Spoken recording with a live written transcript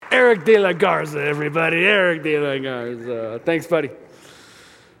Eric De La Garza, everybody. Eric De La Garza. Thanks, buddy.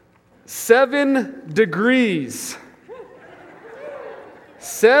 7 degrees.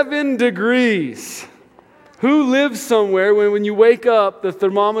 7 degrees. Who lives somewhere when you wake up, the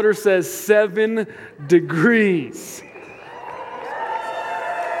thermometer says 7 degrees?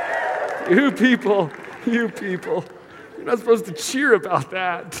 You people. You're not supposed to cheer about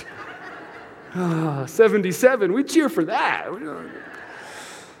that. 77, we cheer for that.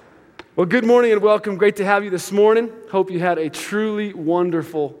 Well, good morning and welcome. Great to have you this morning. Hope you had a truly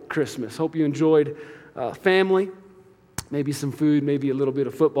wonderful Christmas. Hope you enjoyed family, maybe some food, maybe a little bit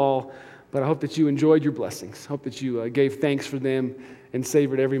of football, but I hope that you enjoyed your blessings. Hope that you gave thanks for them and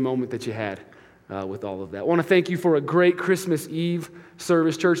savored every moment that you had with all of that. I want to thank you for a great Christmas Eve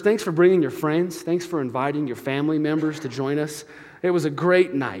service, church. Thanks for bringing your friends. Thanks for inviting your family members to join us. It was a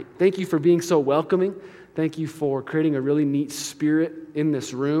great night. Thank you for being so welcoming. Thank you for creating a really neat spirit in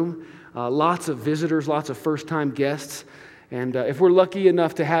this room. Lots of visitors, lots of first-time guests. And if we're lucky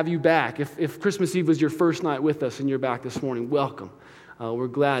enough to have you back, if Christmas Eve was your first night with us and you're back this morning, welcome. We're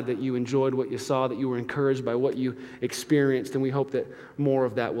glad that you enjoyed what you saw, that you were encouraged by what you experienced, and we hope that more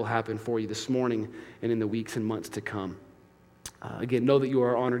of that will happen for you this morning and in the weeks and months to come. Again, know that you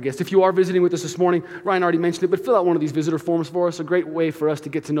are our honored guest. If you are visiting with us this morning, Ryan already mentioned it, but fill out one of these visitor forms for us. A great way for us to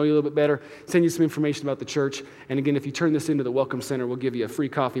get to know you a little bit better, send you some information about the church. And again, if you turn this into the Welcome Center, we'll give you a free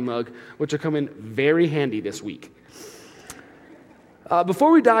coffee mug, which will come in very handy this week.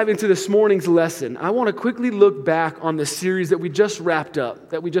 Before we dive into this morning's lesson, I want to quickly look back on the series that we just wrapped up,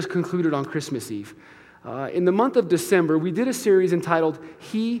 that we just concluded on Christmas Eve. In the month of December, we did a series entitled,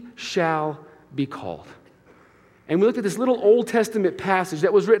 He Shall Be Called. And we looked at this little Old Testament passage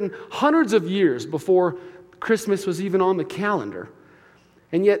that was written hundreds of years before Christmas was even on the calendar.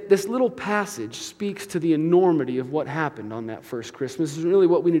 And yet this little passage speaks to the enormity of what happened on that first Christmas. This is really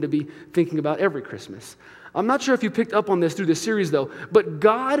what we need to be thinking about every Christmas. I'm not sure if you picked up on this through the series, though, but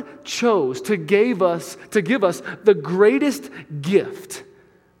God chose to give us the greatest gift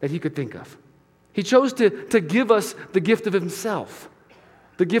that He could think of. He chose to give us the gift of Himself,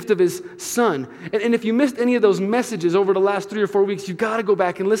 the gift of His Son. And if you missed any of those messages over the last 3 or 4 weeks, you've got to go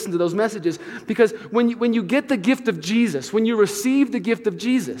back and listen to those messages, because when you get the gift of Jesus, when you receive the gift of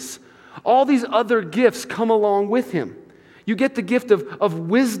Jesus, all these other gifts come along with Him. You get the gift of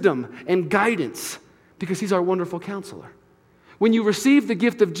wisdom and guidance, because He's our wonderful counselor. When you receive the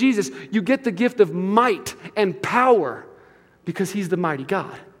gift of Jesus, you get the gift of might and power, because He's the mighty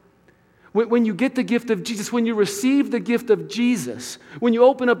God. When you get the gift of Jesus, when you receive the gift of Jesus, when you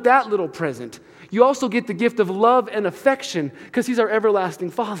open up that little present, you also get the gift of love and affection, because He's our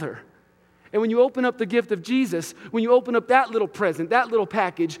everlasting Father. And when you open up the gift of Jesus, when you open up that little present, that little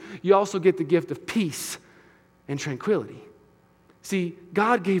package, you also get the gift of peace and tranquility. See,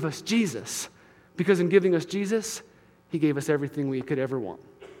 God gave us Jesus, because in giving us Jesus, He gave us everything we could ever want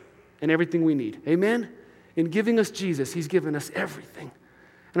and everything we need. Amen? In giving us Jesus, He's given us everything.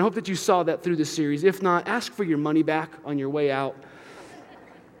 And I hope that you saw that through this series. If not, ask for your money back on your way out.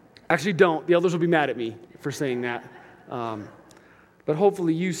 Actually, don't. The elders will be mad at me for saying that. But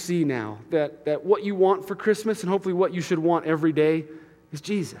hopefully you see now that what you want for Christmas, and hopefully what you should want every day, is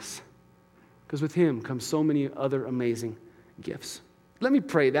Jesus. Because with Him comes so many other amazing gifts. Let me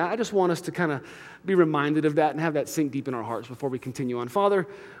pray that. I just want us to kind of be reminded of that and have that sink deep in our hearts before we continue on. Father,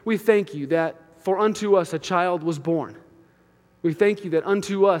 we thank You that for unto us a child was born. We thank You that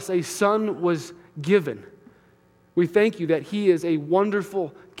unto us a son was given. We thank You that He is a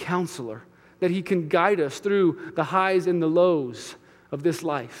wonderful counselor, that He can guide us through the highs and the lows of this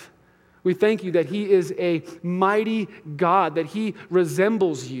life. We thank You that He is a mighty God, that He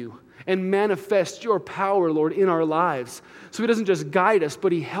resembles You and manifests Your power, Lord, in our lives. So He doesn't just guide us,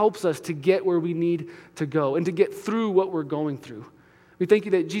 but He helps us to get where we need to go and to get through what we're going through. We thank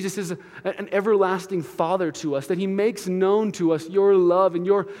You that Jesus is an everlasting Father to us, that He makes known to us Your love and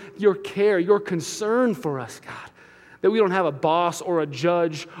Your care, Your concern for us, God. That we don't have a boss or a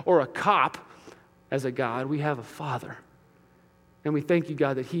judge or a cop as a God. We have a Father. And we thank You,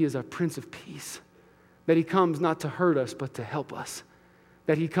 God, that He is our Prince of Peace, that He comes not to hurt us, but to help us.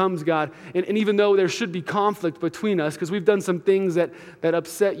 That He comes, God, and even though there should be conflict between us, because we've done some things that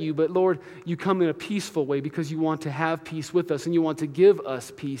upset You, but Lord, You come in a peaceful way because You want to have peace with us and You want to give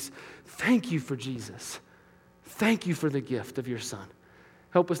us peace. Thank You for Jesus. Thank You for the gift of Your Son.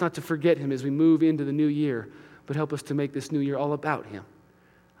 Help us not to forget Him as we move into the new year, but help us to make this new year all about Him.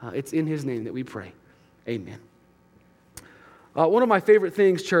 It's in His name that we pray. Amen. One of my favorite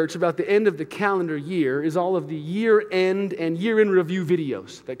things, church, about the end of the calendar year is all of the year-end and year-in review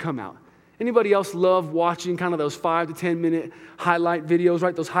videos that come out. Anybody else love watching kind of those 5 to 10 minute highlight videos,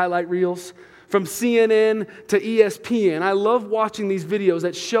 right? Those highlight reels from CNN to ESPN. I love watching these videos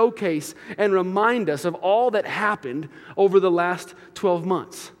that showcase and remind us of all that happened over the last 12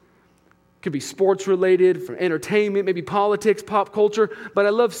 months. It could be sports related, for entertainment, maybe politics, pop culture, but I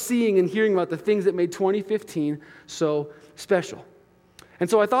love seeing and hearing about the things that made 2015 so special. And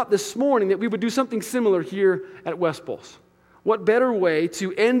so I thought this morning that we would do something similar here at West Bowles. What better way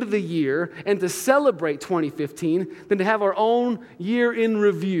to end the year and to celebrate 2015 than to have our own year in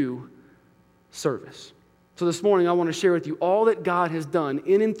review service? So this morning I want to share with you all that God has done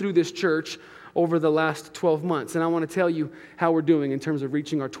in and through this church over the last 12 months. And I want to tell you how we're doing in terms of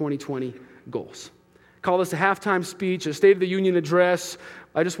reaching our 2020 goals. Call this a halftime speech, a State of the Union address.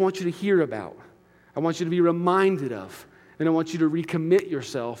 I just want you to hear about. I want you to be reminded of. And I want you to recommit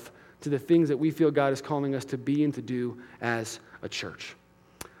yourself to the things that we feel God is calling us to be and to do as a church.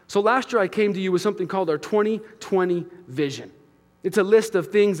 So last year I came to you with something called our 2020 vision. It's a list of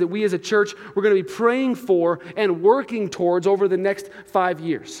things that we as a church, we're going to be praying for and working towards over the next 5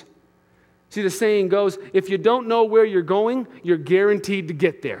 years. See, the saying goes, if you don't know where you're going, you're guaranteed to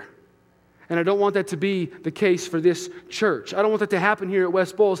get there. And I don't want that to be the case for this church. I don't want that to happen here at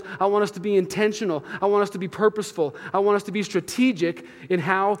West Bowles. I want us to be intentional. I want us to be purposeful. I want us to be strategic in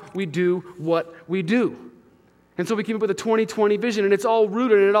how we do what we do. And so we came up with a 2020 vision, and it's all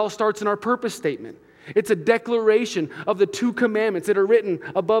rooted, and it all starts in our purpose statement. It's a declaration of the 2 commandments that are written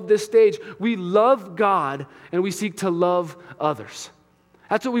above this stage. We love God, and we seek to love others.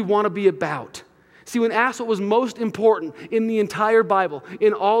 That's what we want to be about. See, when asked what was most important in the entire Bible,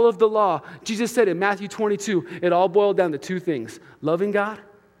 in all of the law, Jesus said in Matthew 22, it all boiled down to 2 things: loving God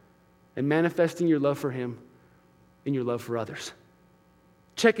and manifesting your love for Him in your love for others.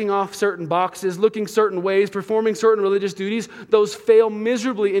 Checking off certain boxes, looking certain ways, performing certain religious duties, those fail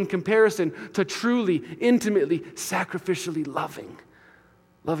miserably in comparison to truly, intimately, sacrificially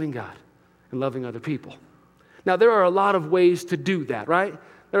loving God and loving other people. Now, there are a lot of ways to do that, right?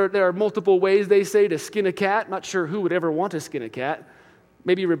 There are multiple ways, they say, to skin a cat. Not sure who would ever want to skin a cat.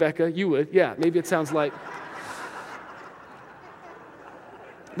 Maybe Rebecca, you would. Yeah, maybe it sounds like.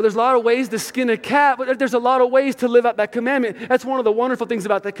 But there's a lot of ways to skin a cat, but there's a lot of ways to live out that commandment. That's one of the wonderful things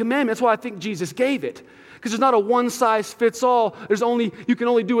about that commandment. That's why I think Jesus gave it. Because there's not a one-size-fits-all, you can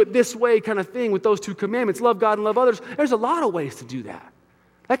only do it this way kind of thing with those 2 commandments. Love God and love others. There's a lot of ways to do that.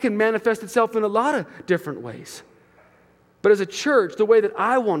 That can manifest itself in a lot of different ways. But as a church, the way that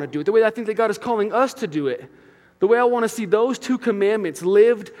I want to do it, the way that I think that God is calling us to do it, the way I want to see those 2 commandments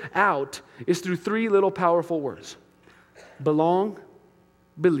lived out is through 3 little powerful words: belong,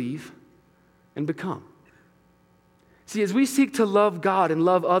 believe, and become. See, as we seek to love God and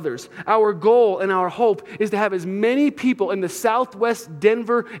love others, our goal and our hope is to have as many people in the Southwest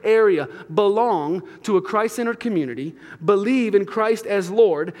Denver area belong to a Christ-centered community, believe in Christ as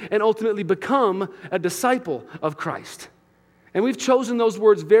Lord, and ultimately become a disciple of Christ. And we've chosen those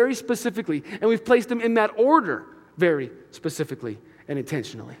words very specifically, and we've placed them in that order very specifically and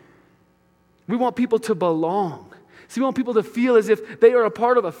intentionally. We want people to belong. See, we want people to feel as if they are a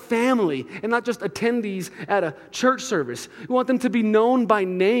part of a family and not just attendees at a church service. We want them to be known by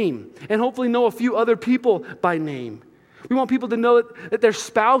name and hopefully know a few other people by name. We want people to know that their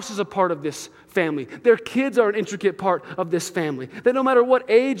spouse is a part of this family. Their kids are an intricate part of this family. That no matter what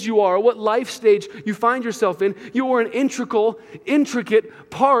age you are or what life stage you find yourself in, you are an intricate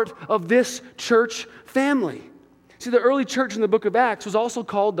part of this church family. See, the early church in the book of Acts was also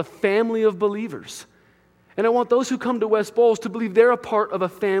called the family of believers. And I want those who come to West Bowles to believe they're a part of a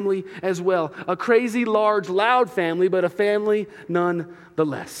family as well. A crazy, large, loud family, but a family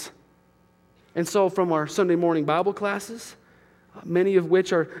nonetheless. And so from our Sunday morning Bible classes, many of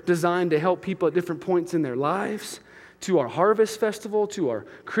which are designed to help people at different points in their lives, to our harvest festival, to our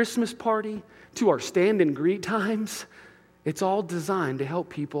Christmas party, to our stand and greet times, it's all designed to help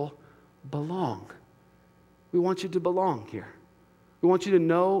people belong. We want you to belong here. We want you to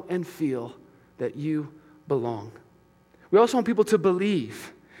know and feel that you belong. We also want people to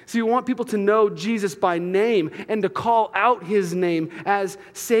believe. See, we want people to know Jesus by name and to call out His name as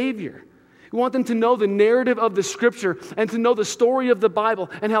Savior. We want them to know the narrative of the Scripture and to know the story of the Bible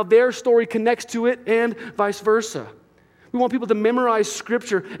and how their story connects to it and vice versa. We want people to memorize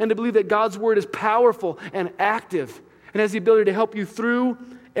Scripture and to believe that God's Word is powerful and active and has the ability to help you through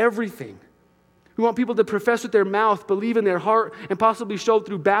everything. We want people to profess with their mouth, believe in their heart, and possibly show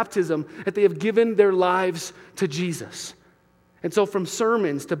through baptism that they have given their lives to Jesus. And so from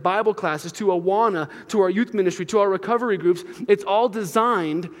sermons to Bible classes to Awana to our youth ministry to our recovery groups, it's all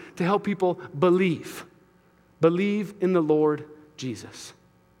designed to help people believe. Believe in the Lord Jesus.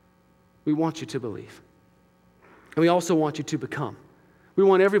 We want you to believe. And we also want you to become. We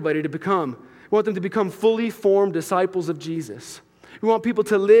want everybody to become. We want them to become fully formed disciples of Jesus. We want people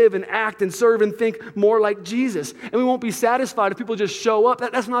to live and act and serve and think more like Jesus. And we won't be satisfied if people just show up.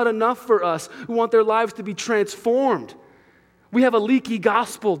 That's not enough for us. We want their lives to be transformed. We have a leaky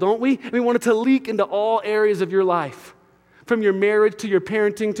gospel, don't we? And we want it to leak into all areas of your life. From your marriage to your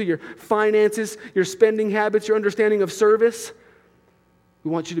parenting to your finances, your spending habits, your understanding of service.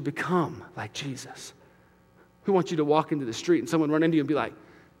 We want you to become like Jesus. We want you to walk into the street and someone run into you and be like,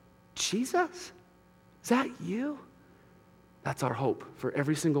 Jesus? Is that you? That's our hope for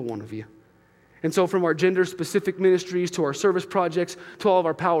every single one of you. And so from our gender-specific ministries to our service projects to all of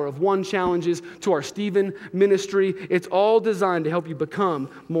our Power of One challenges to our Stephen ministry, it's all designed to help you become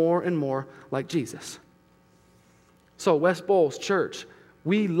more and more like Jesus. So West Bowles Church,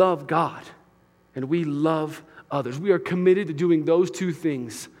 we love God and we love others. We are committed to doing those two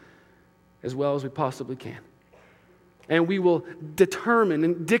things as well as we possibly can. And we will determine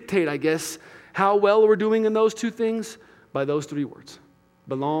and dictate, I guess, how well we're doing in those two things by those three words: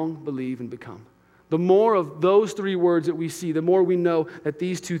 belong, believe, and become. The more of those three words that we see, the more we know that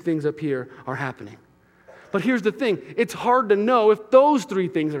these two things up here are happening. But here's the thing. It's hard to know if those three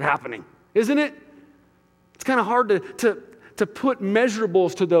things are happening, isn't it? It's kind of hard to put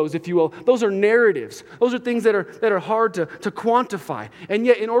measurables to those, if you will. Those are narratives. Those are things that are hard to quantify. And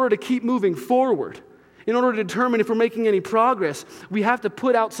yet, in order to keep moving forward, in order to determine if we're making any progress, we have to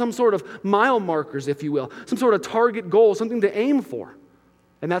put out some sort of mile markers, if you will, some sort of target goal, something to aim for.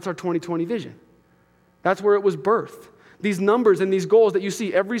 And that's our 2020 vision. That's where it was birthed. These numbers and these goals that you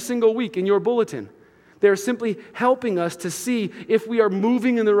see every single week in your bulletin, they're simply helping us to see if we are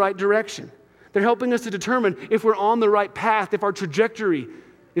moving in the right direction. They're helping us to determine if we're on the right path, if our trajectory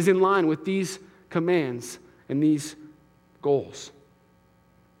is in line with these commands and these goals.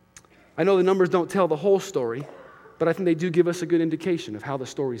 I know the numbers don't tell the whole story, but I think they do give us a good indication of how the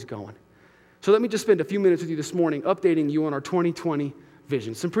story's going. So let me just spend a few minutes with you this morning updating you on our 2020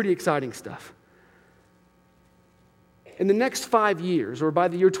 vision. Some pretty exciting stuff. In the next 5 years, or by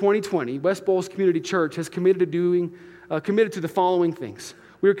the year 2020, West Bowles Community Church has committed to the following things.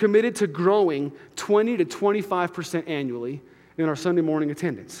 We are committed to growing 20 to 25% annually in our Sunday morning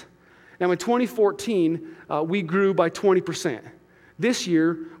attendance. Now in 2014, we grew by 20%. This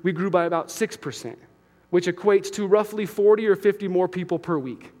year, we grew by about 6%, which equates to roughly 40 or 50 more people per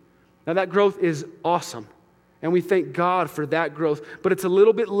week. Now that growth is awesome, and we thank God for that growth, but it's a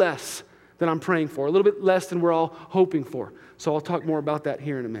little bit less than I'm praying for, a little bit less than we're all hoping for. So I'll talk more about that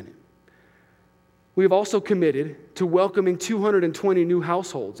here in a minute. We have also committed to welcoming 220 new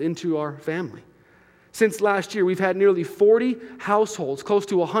households into our family. Since last year, we've had nearly 40 households, close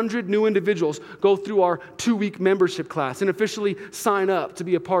to 100 new individuals go through our 2-week membership class and officially sign up to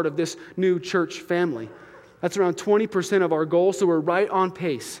be a part of this new church family. That's around 20% of our goal, so we're right on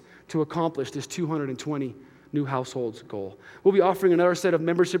pace to accomplish this 220 new households goal. We'll be offering another set of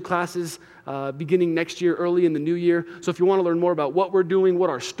membership classes beginning next year, early in the new year. So if you want to learn more about what we're doing, what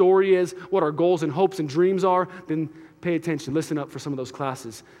our story is, what our goals and hopes and dreams are, then pay attention, listen up for some of those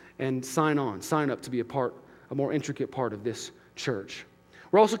classes, and sign up to be a more intricate part of this church.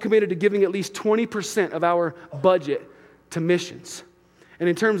 We're also committed to giving at least 20% of our budget to missions. And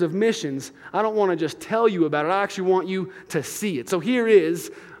in terms of missions, I don't want to just tell you about it. I actually want you to see it. So here is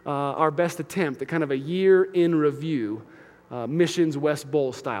our best attempt at kind of a year in review, Missions West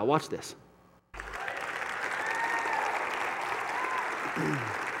Bowles style. Watch this.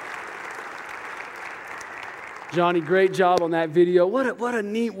 Johnny, great job on that video. What a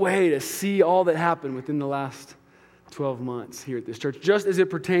neat way to see all that happened within the last 12 months here at this church, just as it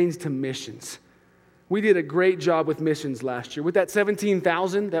pertains to missions. We did a great job with missions last year. With that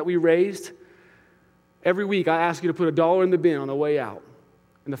 $17,000 that we raised, every week I ask you to put $1 in the bin on the way out.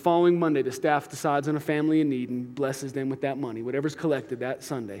 And the following Monday, the staff decides on a family in need and blesses them with that money, whatever's collected that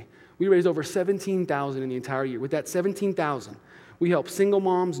Sunday. We raised over $17,000 in the entire year. With that $17,000, we helped single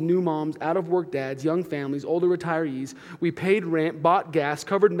moms, new moms, out-of-work dads, young families, older retirees. We paid rent, bought gas,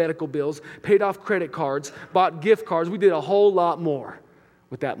 covered medical bills, paid off credit cards, bought gift cards. We did a whole lot more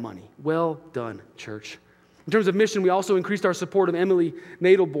with that money. Well done, church. In terms of mission, we also increased our support of Emily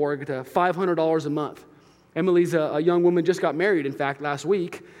Nadelborg to $500 a month. Emily's a young woman, just got married, in fact, last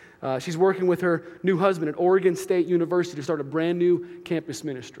week. She's working with her new husband at Oregon State University to start a brand new campus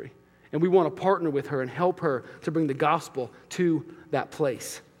ministry. And we want to partner with her and help her to bring the gospel to that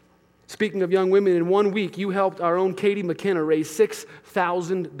place. Speaking of young women, in 1 week, you helped our own Katie McKenna raise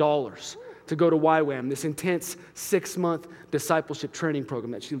 $6,000 to go to YWAM, this intense 6-month discipleship training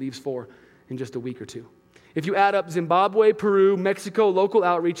program that she leaves for in just a week or two. If you add up Zimbabwe, Peru, Mexico, local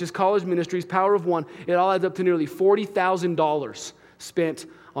outreaches, college ministries, Power of One, it all adds up to nearly $40,000 spent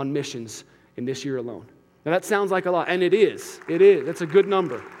on missions in this year alone. Now that sounds like a lot, and it is. It is. That's a good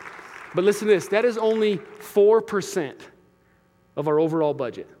number. But listen to this. That is only 4% of our overall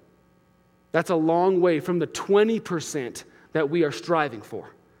budget. That's a long way from the 20% that we are striving for.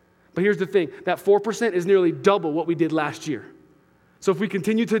 But here's the thing. That 4% is nearly double what we did last year. So if we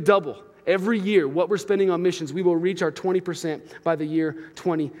continue to double every year what we're spending on missions, we will reach our 20% by the year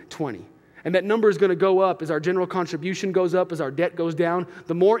 2020. And that number is going to go up as our general contribution goes up, as our debt goes down.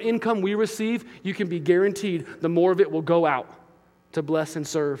 The more income we receive, you can be guaranteed the more of it will go out to bless and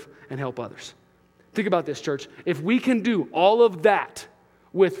serve and help others. Think about this, church. If we can do all of that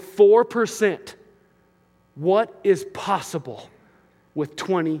with 4%, what is possible with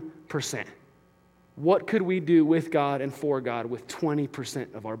 20%? What could we do with God and for God with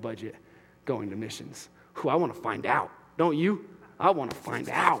 20% of our budget going to missions? I want to find out. Don't you? I want to find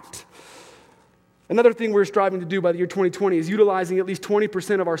out. Another thing we're striving to do by the year 2020 is utilizing at least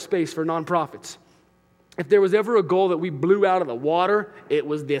 20% of our space for nonprofits. If there was ever a goal that we blew out of the water, it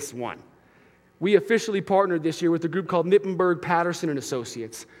was this one. We officially partnered this year with a group called Nippenberg, Patterson and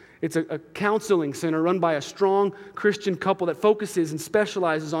Associates. It's a counseling center run by a strong Christian couple that focuses and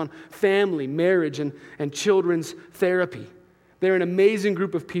specializes on family, marriage, and children's therapy. They're an amazing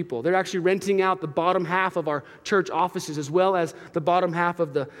group of people. They're actually renting out the bottom half of our church offices as well as the bottom half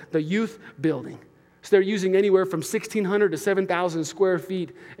of the youth building. So they're using anywhere from 1,600 to 7,000 square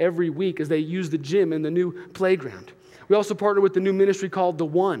feet every week as they use the gym and the new playground. We also partner with the new ministry called The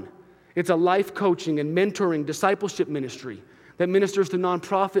One. It's a life coaching and mentoring discipleship ministry that ministers to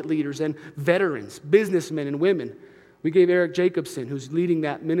nonprofit leaders and veterans, businessmen and women. We gave Eric Jacobson, who's leading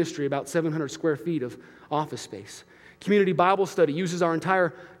that ministry, about 700 square feet of office space. Community Bible Study uses our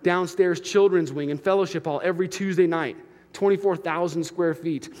entire downstairs children's wing and fellowship hall every Tuesday night. 24,000 square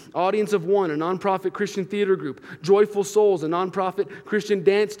feet. Audience of One, a nonprofit Christian theater group. Joyful Souls, a nonprofit Christian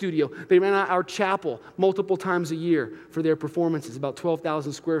dance studio. They ran out our chapel multiple times a year for their performances, about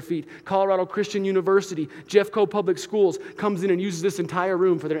 12,000 square feet. Colorado Christian University, Jeffco Public Schools comes in and uses this entire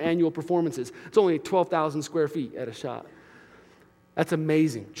room for their annual performances. It's only 12,000 square feet at a shot. That's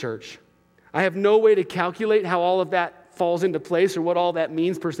amazing, church. I have no way to calculate how all of that falls into place or what all that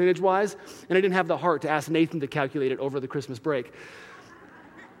means percentage-wise, and I didn't have the heart to ask Nathan to calculate it over the Christmas break.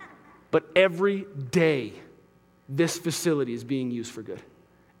 But every day, this facility is being used for good.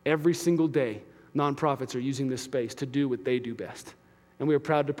 Every single day, nonprofits are using this space to do what they do best, and we are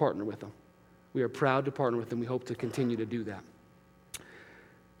proud to partner with them. We are proud to partner with them. We hope to continue to do that.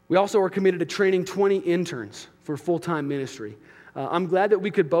 We also are committed to training 20 interns for full-time ministry. I'm glad that we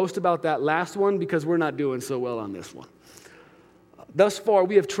could boast about that last one because we're not doing so well on this one. Thus far,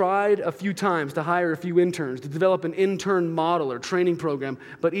 we have tried a few times to hire a few interns, to develop an intern model or training program,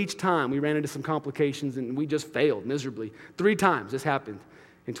 but each time we ran into some complications and we just failed miserably. 3 times this happened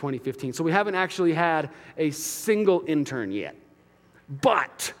in 2015. So we haven't actually had a single intern yet.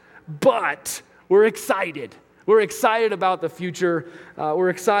 But we're excited. We're excited about the future.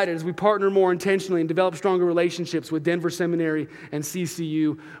 We're excited as we partner more intentionally and develop stronger relationships with Denver Seminary and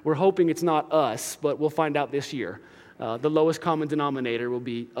CCU. We're hoping it's not us, but we'll find out this year. The lowest common denominator will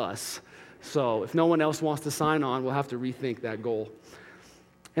be us. So if no one else wants to sign on, we'll have to rethink that goal.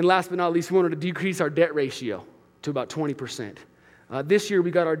 And last but not least, we wanted to decrease our debt ratio to about 20%. This year,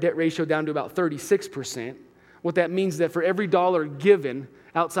 we got our debt ratio down to about 36%. What that means is that for every dollar given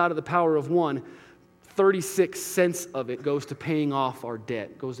outside of the Power of One, 36 cents of it goes to paying off our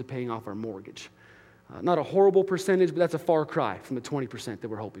debt, goes to paying off our mortgage. Not a horrible percentage, but that's a far cry from the 20% that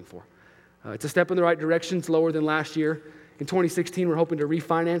we're hoping for. It's a step in the right direction. It's lower than last year. In 2016, we're hoping to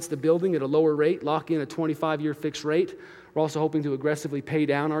refinance the building at a lower rate, lock in a 25-year fixed rate. We're also hoping to aggressively pay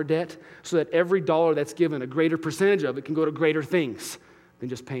down our debt so that every dollar that's given, a greater percentage of it can go to greater things than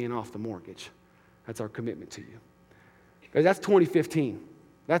just paying off the mortgage. That's our commitment to you. Guys, that's 2015.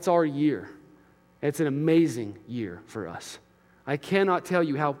 That's our year. It's an amazing year for us. I cannot tell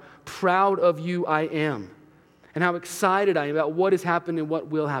you how proud of you I am and how excited I am about what has happened and what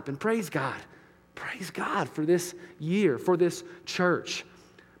will happen. Praise God. Praise God for this year, for this church.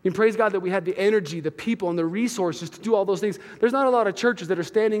 I mean, praise God that we had the energy, the people, and the resources to do all those things. There's not a lot of churches that are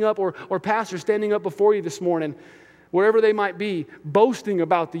standing up or pastors standing up before you this morning, wherever they might be, boasting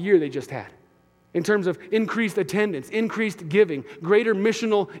about the year they just had. In terms of increased attendance, increased giving, greater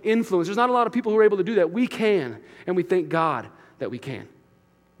missional influence. There's not a lot of people who are able to do that. We can, and we thank God that we can.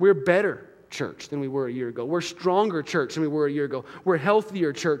 We're better church than we were a year ago. We're stronger church than we were a year ago. We're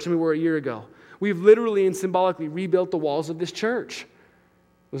healthier church than we were a year ago. We've literally and symbolically rebuilt the walls of this church.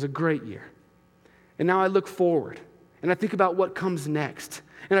 It was a great year. And now I look forward, and I think about what comes next,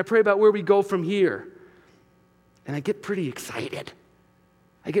 and I pray about where we go from here. And I get pretty excited.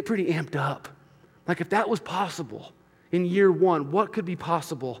 I get pretty amped up. Like if that was possible in year one, what could be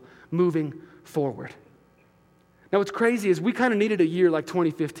possible moving forward? Now what's crazy is we kind of needed a year like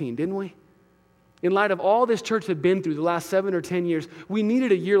 2015, didn't we? In light of all this church had been through the last 7 or 10 years, we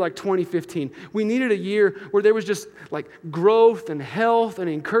needed a year like 2015. We needed a year where there was just like growth and health and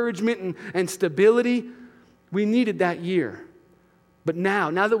encouragement and stability. We needed that year. But now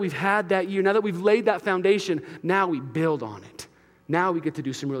that we've had that year, now that we've laid that foundation, now we build on it. Now we get to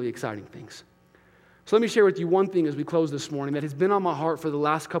do some really exciting things. So let me share with you one thing as we close this morning that has been on my heart for the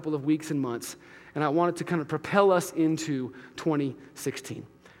last couple of weeks and months, and I wanted to kind of propel us into 2016.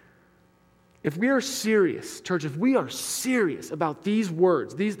 If we are serious, church, if we are serious about these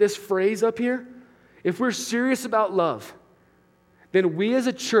words, this phrase up here, if we're serious about love, then we as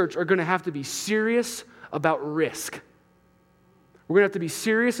a church are going to have to be serious about risk. We're going to have to be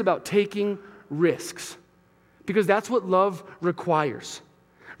serious about taking risks because that's what love requires,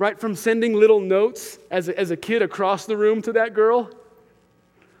 right? From sending little notes as a kid across the room to that girl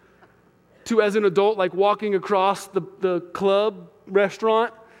to as an adult, like walking across the club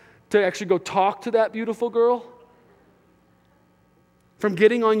restaurant to actually go talk to that beautiful girl. From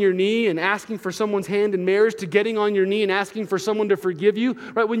getting on your knee and asking for someone's hand in marriage to getting on your knee and asking for someone to forgive you,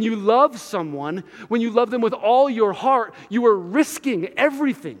 right? When you love someone, when you love them with all your heart, you are risking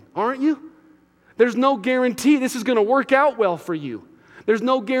everything, aren't you? There's no guarantee this is going to work out well for you. There's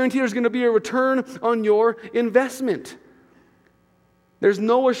no guarantee there's going to be a return on your investment. There's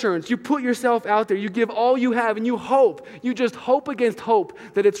no assurance. You put yourself out there, you give all you have, and you hope. You just hope against hope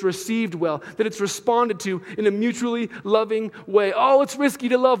that it's received well, that it's responded to in a mutually loving way. Oh, it's risky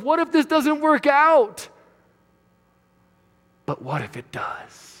to love. What if this doesn't work out? But what if it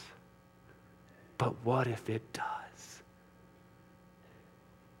does? But what if it does?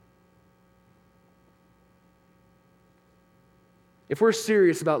 If we're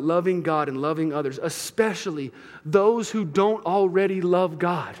serious about loving God and loving others, especially those who don't already love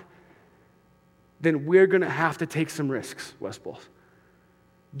God, then we're going to have to take some risks, West Bulls.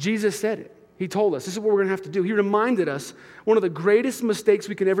 Jesus said it. He told us, this is what we're going to have to do. He reminded us one of the greatest mistakes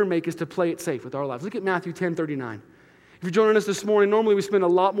we can ever make is to play it safe with our lives. Look at Matthew 10:39. If you're joining us this morning, normally we spend a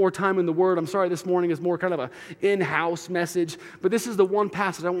lot more time in the Word. I'm sorry this morning is more kind of an in-house message, but this is the one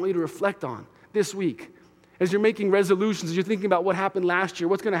passage I want you to reflect on this week. As you're making resolutions, as you're thinking about what happened last year,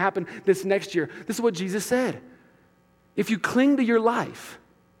 what's going to happen this next year, this is what Jesus said. If you cling to your life,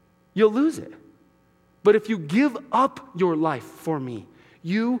 you'll lose it. But if you give up your life for me,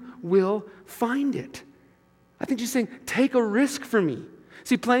 you will find it. I think Jesus is saying, take a risk for me.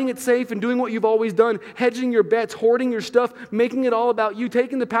 See, playing it safe and doing what you've always done, hedging your bets, hoarding your stuff, making it all about you,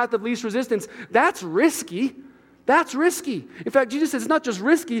 taking the path of least resistance, that's risky. That's risky. In fact, Jesus says it's not just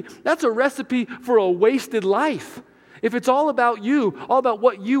risky, that's a recipe for a wasted life. If it's all about you, all about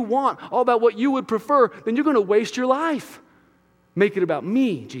what you want, all about what you would prefer, then you're going to waste your life. Make it about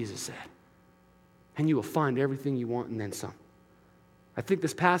me, Jesus said. And you will find everything you want and then some. I think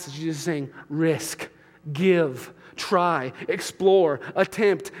this passage is just saying risk, give, try, explore,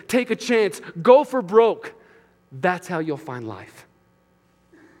 attempt, take a chance, go for broke. That's how you'll find life.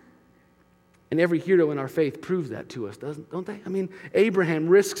 And every hero in our faith proves that to us, don't they? I mean, Abraham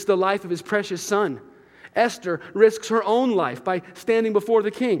risks the life of his precious son. Esther risks her own life by standing before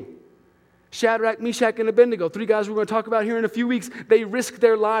the king. Shadrach, Meshach, and Abednego, 3 guys we're going to talk about here in a few weeks, they risk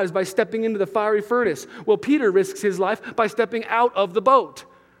their lives by stepping into the fiery furnace. Well, Peter risks his life by stepping out of the boat.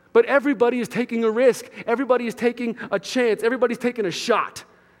 But everybody is taking a risk. Everybody is taking a chance. Everybody's taking a shot.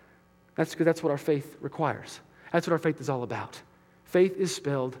 That's because that's what our faith requires. That's what our faith is all about. Faith is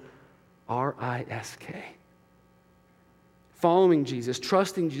spelled R-I-S-K. Following Jesus,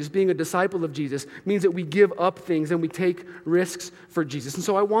 trusting Jesus, being a disciple of Jesus means that we give up things and we take risks for Jesus. And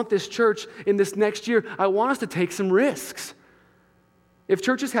so I want this church in this next year, I want us to take some risks. If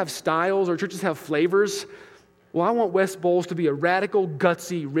churches have styles or churches have flavors, well, I want West Bowles to be a radical,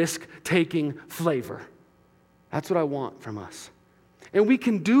 gutsy, risk-taking flavor. That's what I want from us. And we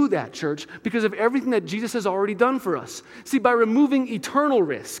can do that, church, because of everything that Jesus has already done for us. See, by removing eternal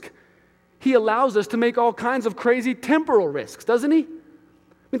risk, He allows us to make all kinds of crazy temporal risks, doesn't He? I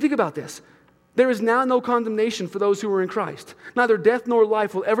mean, think about this. There is now no condemnation for those who are in Christ. Neither death nor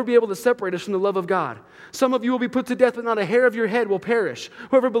life will ever be able to separate us from the love of God. Some of you will be put to death, but not a hair of your head will perish.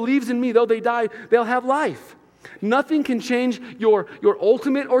 Whoever believes in me, though they die, they'll have life. Nothing can change your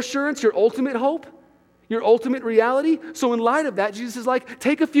ultimate assurance, your ultimate hope, your ultimate reality. So in light of that, Jesus is like,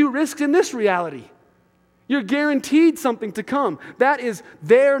 take a few risks in this reality. You're guaranteed something to come. That is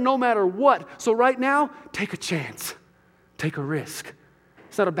there no matter what. So right now, take a chance. Take a risk.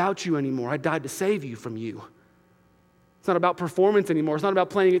 It's not about you anymore. I died to save you from you. It's not about performance anymore. It's not about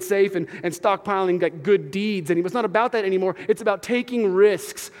playing it safe and stockpiling like good deeds anymore. It's not about that anymore. It's about taking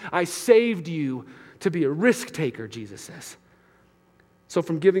risks. I saved you to be a risk taker, Jesus says. So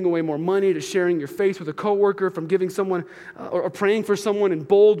from giving away more money to sharing your faith with a coworker, from giving someone or praying for someone in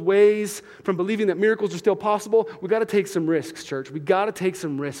bold ways, from believing that miracles are still possible, we got to take some risks, church. We got to take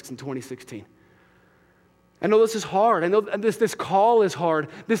some risks in 2016. I know this is hard. I know this call is hard.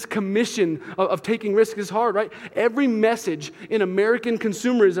 This commission of taking risks is hard, right? Every message in American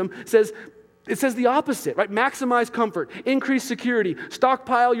consumerism says the opposite, right? Maximize comfort, increase security,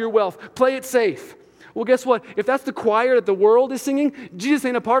 stockpile your wealth, play it safe. Well, guess what? If that's the choir that the world is singing, Jesus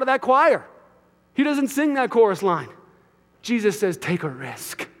ain't a part of that choir. He doesn't sing that chorus line. Jesus says, take a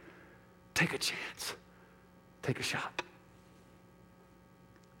risk. Take a chance. Take a shot.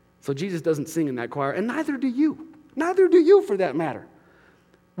 So Jesus doesn't sing in that choir, and neither do you. Neither do you, for that matter.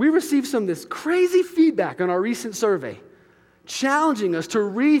 We received some of this crazy feedback on our recent survey, challenging us to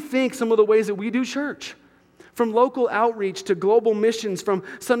rethink some of the ways that we do church. From local outreach to global missions, from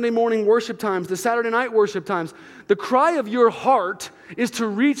Sunday morning worship times to Saturday night worship times, the cry of your heart is to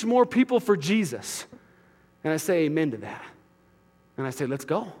reach more people for Jesus. And I say amen to that. And I say, let's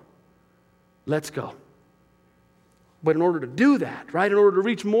go. Let's go. But in order to do that, right, in order to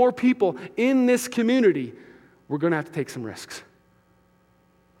reach more people in this community, we're going to have to take some risks.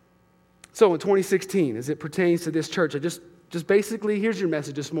 So in 2016, as it pertains to this church, I just basically, here's your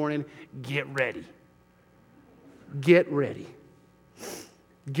message this morning, get ready. Get ready.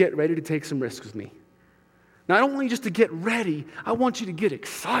 Get ready to take some risks with me. Now, I don't want you just to get ready. I want you to get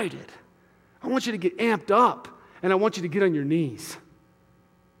excited. I want you to get amped up, and I want you to get on your knees.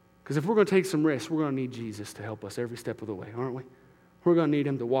 Because if we're going to take some risks, we're going to need Jesus to help us every step of the way, aren't we? We're going to need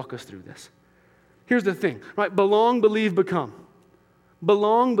him to walk us through this. Here's the thing, right? Belong, believe, become.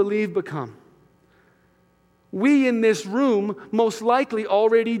 Belong, believe, become. We in this room most likely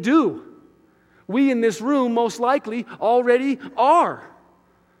already do. We in this room most likely already are.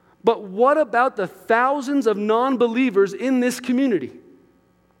 But what about the thousands of non-believers in this community?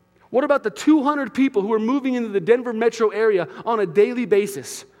 What about the 200 people who are moving into the Denver metro area on a daily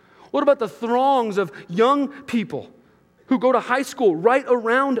basis? What about the throngs of young people who go to high school right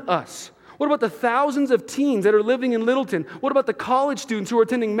around us? What about the thousands of teens that are living in Littleton? What about the college students who are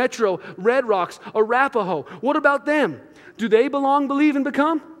attending Metro, Red Rocks, Arapahoe? What about them? Do they belong, believe, and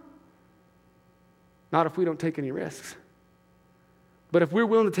become? Not if we don't take any risks. But if we're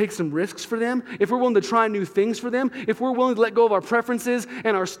willing to take some risks for them, if we're willing to try new things for them, if we're willing to let go of our preferences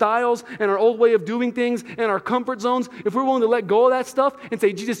and our styles and our old way of doing things and our comfort zones, if we're willing to let go of that stuff and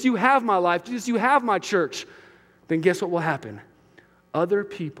say, Jesus, you have my life, Jesus, you have my church, then guess what will happen? Other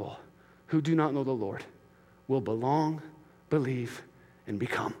people who do not know the Lord will belong, believe, and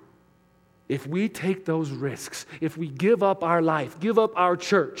become. If we take those risks, if we give up our life, give up our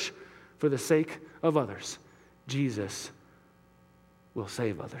church for the sake of others, Jesus will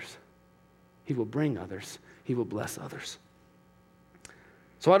save others. He will bring others. He will bless others.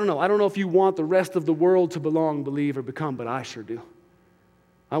 So I don't know. I don't know if you want the rest of the world to belong, believe, or become, but I sure do.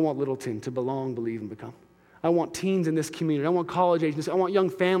 I want Littleton to belong, believe, and become. I want teens in this community. I want college age. I want young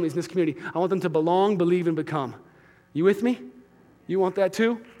families in this community. I want them to belong, believe, and become. You with me? You want that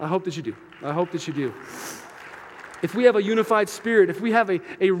too? I hope that you do. I hope that you do. If we have a unified spirit, if we have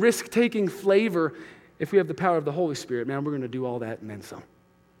a risk-taking flavor, if we have the power of the Holy Spirit, man, we're going to do all that and then some.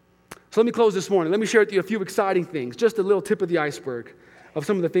 So let me close this morning. Let me share with you a few exciting things, just a little tip of the iceberg of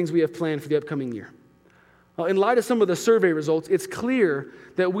some of the things we have planned for the upcoming year. In light of some of the survey results, it's clear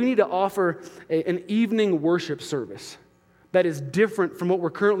that we need to offer an evening worship service that is different from what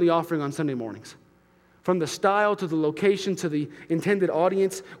we're currently offering on Sunday mornings. From the style to the location to the intended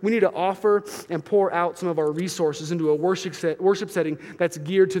audience, we need to offer and pour out some of our resources into a worship setting that's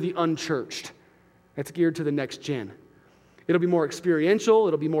geared to the unchurched, that's geared to the next gen. It'll be more experiential.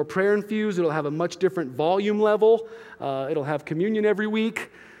 It'll be more prayer-infused. It'll have a much different volume level. It'll have communion every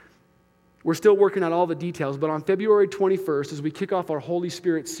week. We're still working out all the details, but on February 21st, as we kick off our Holy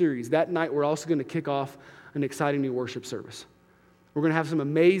Spirit series, that night we're also going to kick off an exciting new worship service. We're going to have some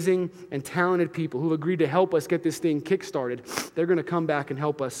amazing and talented people who've agreed to help us get this thing kick-started. They're going to come back and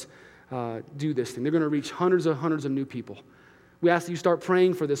help us do this thing. They're going to reach hundreds of new people. We ask that you start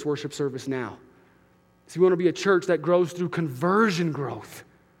praying for this worship service now. So we want to be a church that grows through conversion growth,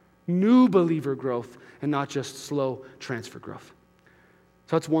 new believer growth, and not just slow transfer growth.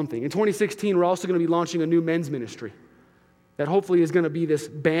 So that's one thing. In 2016, we're also going to be launching a new men's ministry that hopefully is going to be this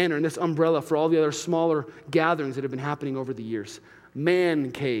banner and this umbrella for all the other smaller gatherings that have been happening over the years.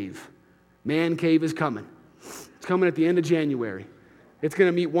 Man Cave. Man Cave is coming. It's coming at the end of January. It's going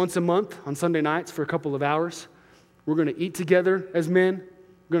to meet once a month on Sunday nights for a couple of hours. We're going to eat together as men.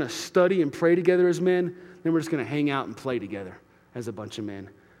 We're going to study and pray together as men. Then we're just going to hang out and play together as a bunch of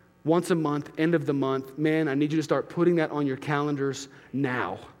men. Once a month, end of the month. Man, I need you to start putting that on your calendars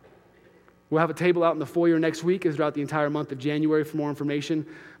now. We'll have a table out in the foyer next week and throughout the entire month of January for more information.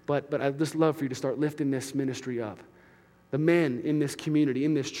 But I'd just love for you to start lifting this ministry up. The men in this community,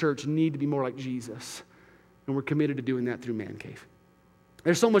 in this church, need to be more like Jesus. And we're committed to doing that through Man Cave.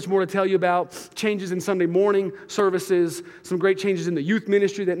 There's so much more to tell you about. Changes in Sunday morning services, some great changes in the youth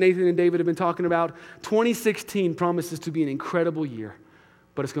ministry that Nathan and David have been talking about. 2016 promises to be an incredible year,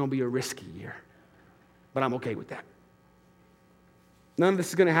 but it's going to be a risky year. But I'm okay with that. None of this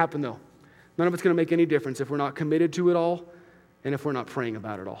is going to happen, though. None of it's going to make any difference if we're not committed to it all and if we're not praying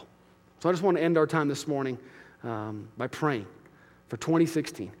about it all. So I just want to end our time this morning by praying for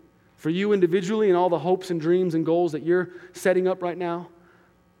 2016. For you individually and all the hopes and dreams and goals that you're setting up right now,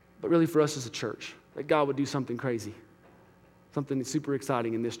 but really for us as a church, that God would do something crazy, something that's super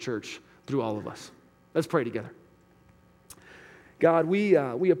exciting in this church through all of us. Let's pray together. God, we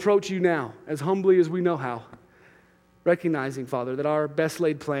approach you now as humbly as we know how, recognizing, Father, that our best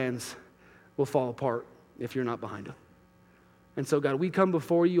laid plans will fall apart if you're not behind them. And so, God, we come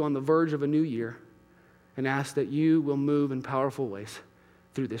before you on the verge of a new year and ask that you will move in powerful ways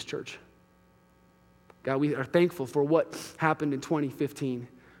through this church. God, we are thankful for what happened in 2015,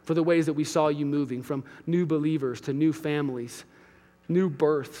 for the ways that we saw you moving from new believers to new families, new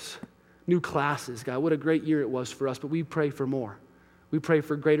births, new classes. God, what a great year it was for us, but we pray for more. We pray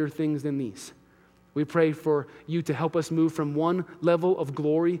for greater things than these. We pray for you to help us move from one level of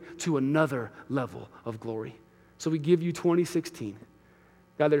glory to another level of glory. So we give you 2016.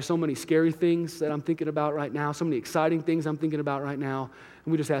 God, there's so many scary things that I'm thinking about right now, so many exciting things I'm thinking about right now,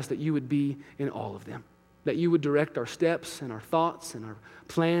 and we just ask that you would be in all of them, that you would direct our steps and our thoughts and our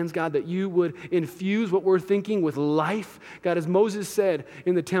plans, God, that you would infuse what we're thinking with life. God, as Moses said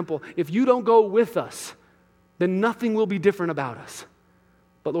in the temple, if you don't go with us, then nothing will be different about us.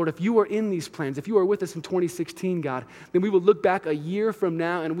 But Lord, if you are in these plans, if you are with us in 2016, God, then we will look back a year from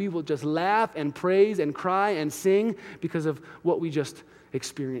now and we will just laugh and praise and cry and sing because of what we just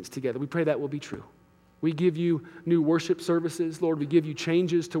experienced together. We pray that will be true. We give you new worship services, Lord. We give you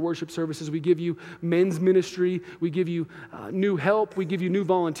changes to worship services. We give you men's ministry. We give you new help. We give you new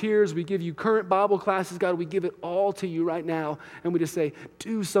volunteers. We give you current Bible classes, God. We give it all to you right now. And we just say,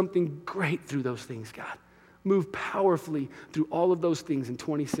 do something great through those things, God. Move powerfully through all of those things in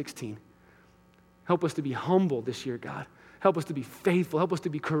 2016. Help us to be humble this year, God. Help us to be faithful. Help us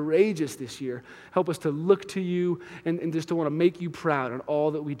to be courageous this year. Help us to look to you and just to want to make you proud in all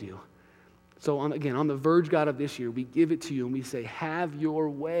that we do. So on the verge, God, of this year, we give it to you and we say, have your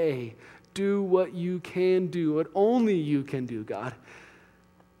way. Do what you can do, what only you can do, God.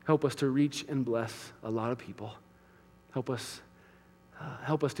 Help us to reach and bless a lot of people. Help us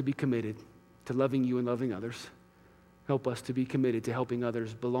to be committed to loving you and loving others. Help us to be committed to helping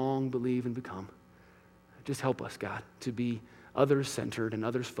others belong, believe, and become. Just help us, God, to be others-centered and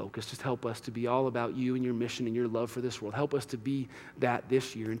others-focused. Just help us to be all about you and your mission and your love for this world. Help us to be that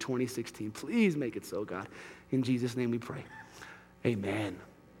this year in 2016. Please make it so, God. In Jesus' name we pray. Amen.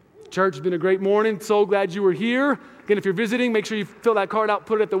 Church, it's been a great morning. So glad you were here. Again, if you're visiting, make sure you fill that card out,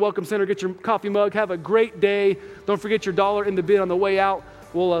 put it at the Welcome Center, get your coffee mug. Have a great day. Don't forget your $1 in the bin on the way out.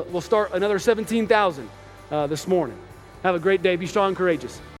 We'll start another 17,000 this morning. Have a great day. Be strong and courageous.